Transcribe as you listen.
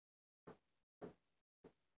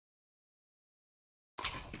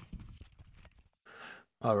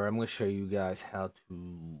Alright, I'm going to show you guys how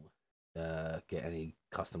to get any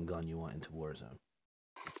custom gun you want into Warzone.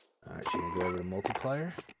 Alright, so you're going to go over to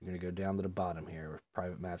multiplayer. You're going to go down to the bottom here with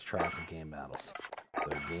private match trials and game battles.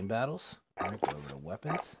 Go to game battles. Alright, go over to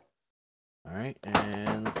weapons. Alright,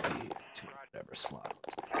 and let's see. Whatever slot.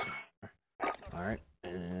 Alright,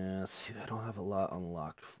 and let's see. I don't have a lot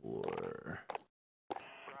unlocked for.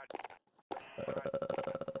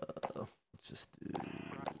 Let's just do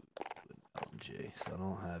LMG. So I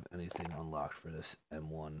don't have anything unlocked for this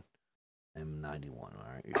M1. M91.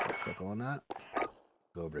 Alright, you should click on that.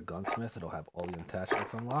 Go over to Gunsmith, it'll have all the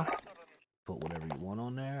attachments unlocked. Put whatever you want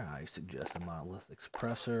on there. I suggest a monolithic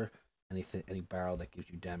suppressor, any barrel that gives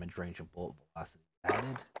you damage, range, and bullet velocity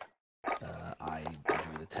added. I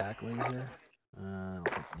drew the tac laser. I don't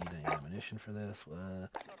think you need any ammunition for this.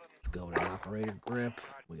 Let's go with an operator grip.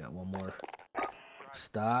 We got one more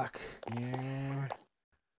stock here.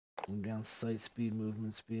 Move down sight speed,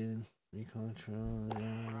 movement speed. Control,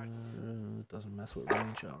 doesn't mess with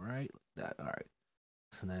range. All right, like that. All right.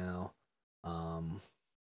 So now, I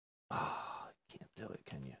can't do it.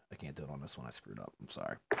 Can you? I can't do it on this one. I screwed up. I'm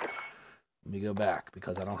sorry. Let me go back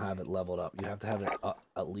because I don't have it leveled up. You have to have it up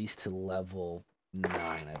at least to level 9,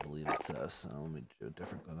 I believe it says. So let me do a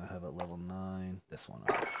different gun. I have it level 9. This one.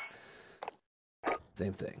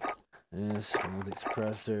 Same thing. This one with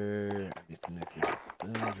suppressor. Anything that gives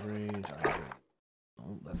you damage range.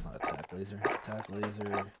 Oh, that's not a tac laser. Tac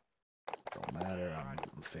laser. Don't matter. I'm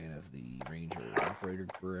a fan of the Ranger operator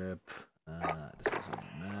grip. This doesn't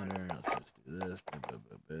matter. Let's just do this. Boom, boom,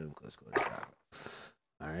 boom, boom. Let's go to tac.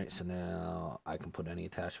 Alright, so now I can put any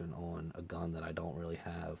attachment on a gun that I don't really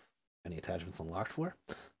have any attachments unlocked for.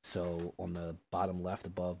 So on the bottom left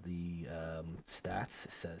above the stats,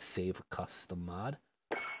 it says Save Custom Mod.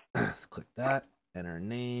 Click that. Enter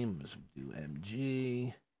name. Let's do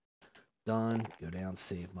MG. Done. Go down,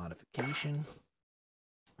 Save Modification.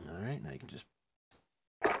 Alright, now you can just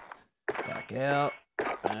back out.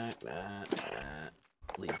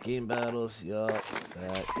 Leave game battles. Yup.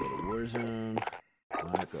 That. Go to Warzone.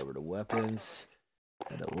 Alright, go over to weapons.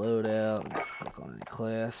 Hit a loadout. Click on any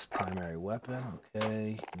class. Primary weapon.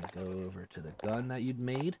 Okay. Go over to the gun that you'd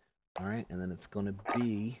made. Alright, and then it's going to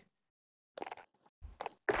be.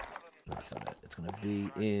 No, that's not it. It's going to be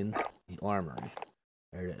in the armory.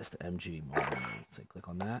 There it is, the MG model. So click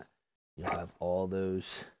on that. You'll have all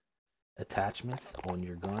those attachments on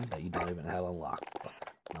your gun that you don't even have unlocked. Look,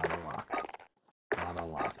 not unlocked. Not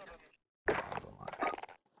unlocked. Not unlocked.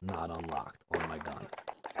 Not unlocked on my gun.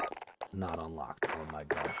 Not unlocked on my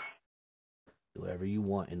gun. Do whatever you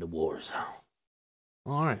want in the Warzone.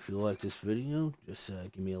 Alright, if you like this video, just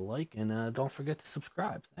give me a like and don't forget to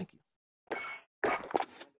subscribe. Thank you.